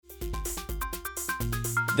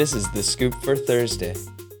This is The Scoop for Thursday.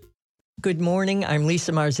 Good morning. I'm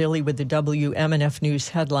Lisa Marzilli with the WMNF News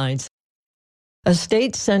headlines. A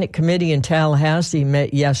state Senate committee in Tallahassee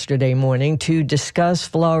met yesterday morning to discuss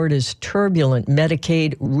Florida's turbulent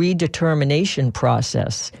Medicaid redetermination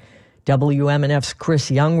process. WMNF's Chris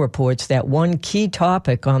Young reports that one key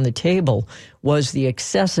topic on the table was the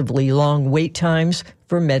excessively long wait times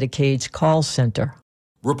for Medicaid's call center.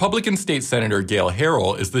 Republican State Senator Gail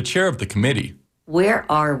Harrell is the chair of the committee. Where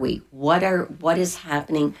are we? What is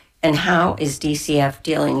happening? And how is DCF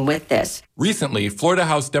dealing with this? Recently, Florida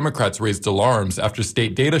House Democrats raised alarms after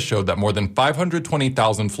state data showed that more than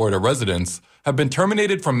 520,000 Florida residents have been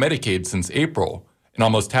terminated from Medicaid since April, and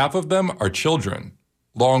almost half of them are children.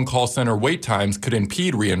 Long call center wait times could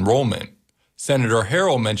impede re-enrollment. Senator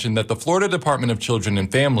Harrell mentioned that the Florida Department of Children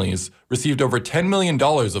and Families received over $10 million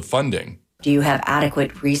of funding. Do you have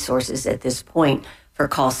adequate resources at this point for a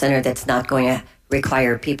call center that's not going to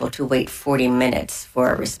require people to wait 40 minutes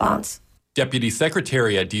for a response? Deputy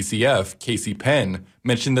Secretary at DCF, Casey Penn,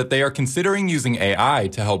 mentioned that they are considering using AI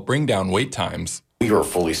to help bring down wait times. We are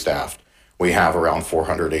fully staffed. We have around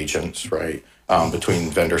 400 agents, right, between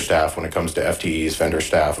vendor staff when it comes to FTEs, vendor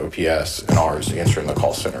staff, OPS, and ours answering the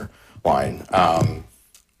call center line.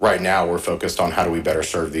 Right now, we're focused on how do we better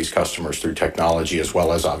serve these customers through technology, as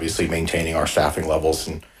well as obviously maintaining our staffing levels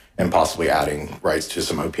and possibly adding rights to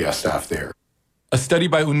some OPS staff there. A study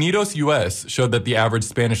by Unidos US showed that the average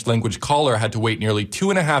Spanish language caller had to wait nearly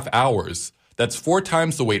 2.5 hours. That's 4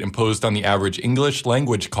 times the wait imposed on the average English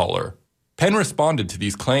language caller. Penn responded to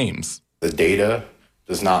these claims. The data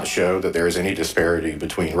does not show that there is any disparity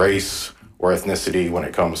between race or ethnicity when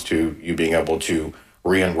it comes to you being able to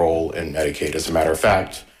re-enroll in Medicaid. As a matter of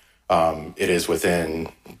fact, it is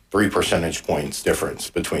within 3 percentage points difference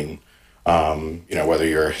between, whether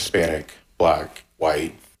you're Hispanic, Black,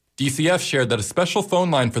 white. DCF shared that a special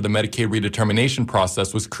phone line for the Medicaid redetermination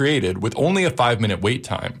process was created with only a 5-minute wait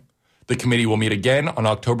time. The committee will meet again on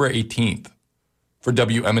October 18th. For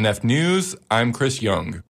WMNF News, I'm Chris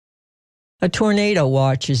Young. A tornado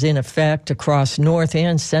watch is in effect across north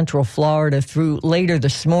and central Florida through later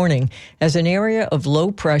this morning as an area of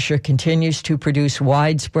low pressure continues to produce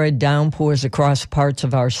widespread downpours across parts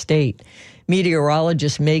of our state.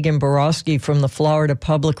 Meteorologist Megan Borowski from the Florida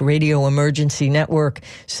Public Radio Emergency Network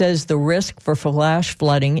says the risk for flash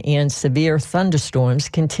flooding and severe thunderstorms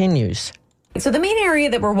continues. So the main area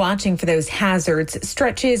that we're watching for those hazards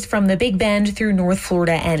stretches from the Big Bend through North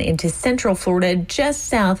Florida and into Central Florida, just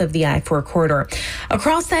south of the I-4 corridor.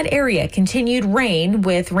 Across that area, continued rain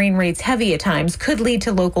with rain rates heavy at times could lead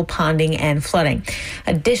to local ponding and flooding.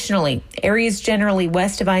 Additionally, areas generally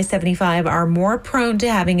west of I-75 are more prone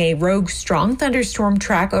to having a rogue strong thunderstorm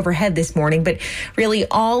track overhead this morning, but really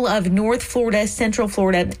all of North Florida, Central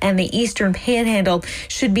Florida, and the eastern panhandle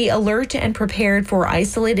should be alert and prepared for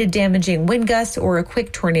isolated damaging wind gusts or a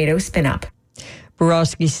quick tornado spin-up.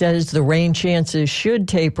 Borowski says the rain chances should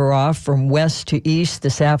taper off from west to east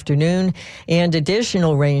this afternoon, and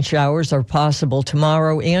additional rain showers are possible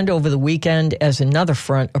tomorrow and over the weekend as another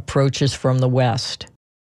front approaches from the west.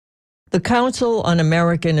 The Council on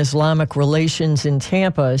American Islamic Relations in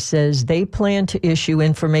Tampa says they plan to issue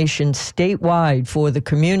information statewide for the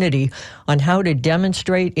community on how to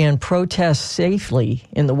demonstrate and protest safely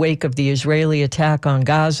in the wake of the Israeli attack on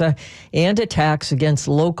Gaza and attacks against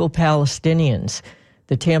local Palestinians.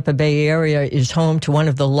 The Tampa Bay area is home to one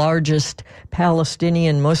of the largest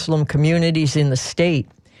Palestinian Muslim communities in the state.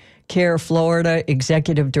 CARE Florida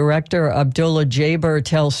Executive Director Abdullah Jaber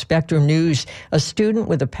tells Spectrum News a student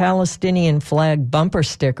with a Palestinian flag bumper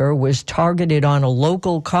sticker was targeted on a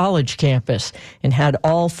local college campus and had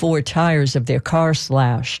all 4 tires of their car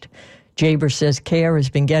slashed. Jaber says CARE has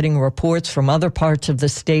been getting reports from other parts of the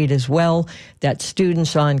state as well that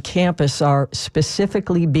students on campus are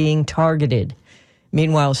specifically being targeted.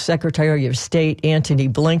 Meanwhile, Secretary of State Antony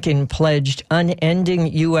Blinken pledged unending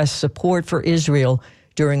U.S. support for Israel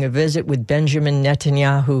during a visit with Benjamin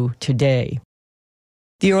Netanyahu today.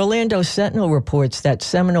 The Orlando Sentinel reports that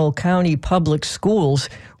Seminole County Public Schools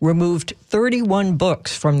removed 31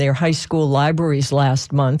 books from their high school libraries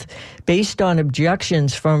last month based on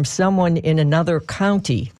objections from someone in another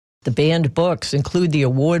county. The banned books include the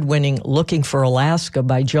award-winning Looking for Alaska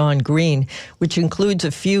by John Green, which includes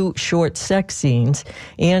a few short sex scenes,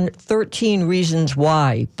 and 13 Reasons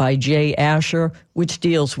Why by Jay Asher, which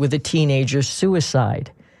deals with a teenager's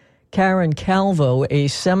suicide. Karen Calvo, a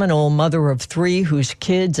Seminole mother of 3 whose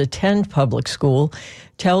kids attend public school,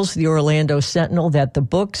 tells the Orlando Sentinel that the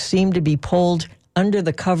books seem to be pulled under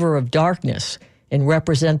the cover of darkness and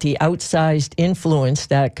represent the outsized influence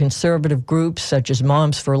that conservative groups such as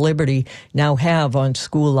Moms for Liberty now have on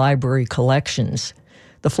school library collections.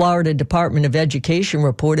 The Florida Department of Education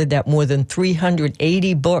reported that more than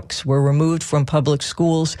 380 books were removed from public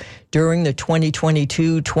schools during the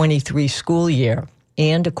 2022-23 school year.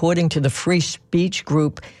 And according to the free speech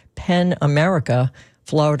group PEN America,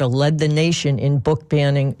 Florida led the nation in book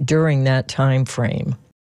banning during that time frame.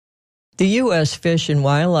 The U.S. Fish and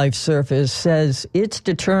Wildlife Service says it's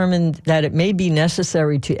determined that it may be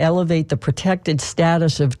necessary to elevate the protected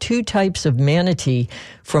status of two types of manatee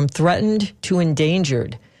from threatened to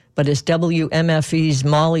endangered. But as WMFE's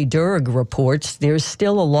Molly Durg reports, there's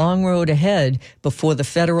still a long road ahead before the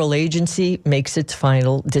federal agency makes its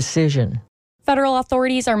final decision. Federal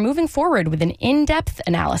authorities are moving forward with an in-depth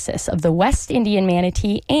analysis of the West Indian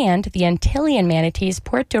manatee and the Antillean manatee's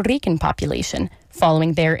Puerto Rican population,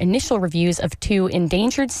 following their initial reviews of two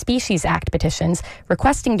Endangered Species Act petitions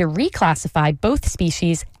requesting to reclassify both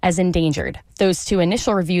species as endangered. Those two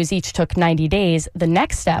initial reviews each took 90 days. The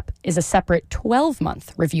next step is a separate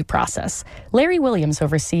 12-month review process. Larry Williams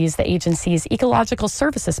oversees the agency's Ecological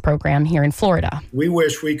Services program here in Florida. We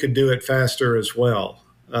wish we could do it faster as well.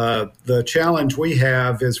 The challenge we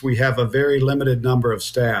have is we have a very limited number of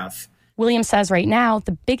staff. Williams says right now,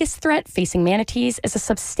 the biggest threat facing manatees is a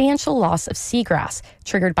substantial loss of seagrass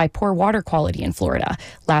triggered by poor water quality in Florida.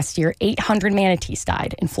 Last year, 800 manatees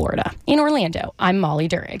died in Florida. In Orlando, I'm Molly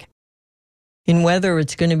Durg. In weather,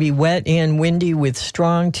 it's going to be wet and windy with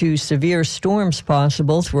strong to severe storms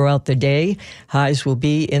possible throughout the day. Highs will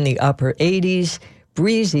be in the upper 80s.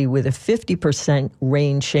 Breezy with a 50%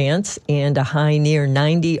 rain chance and a high near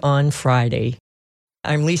 90 on Friday.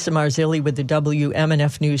 I'm Lisa Marzilli with the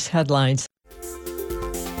WMNF News headlines.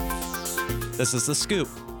 This is The Scoop,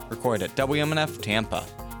 recorded at WMNF Tampa.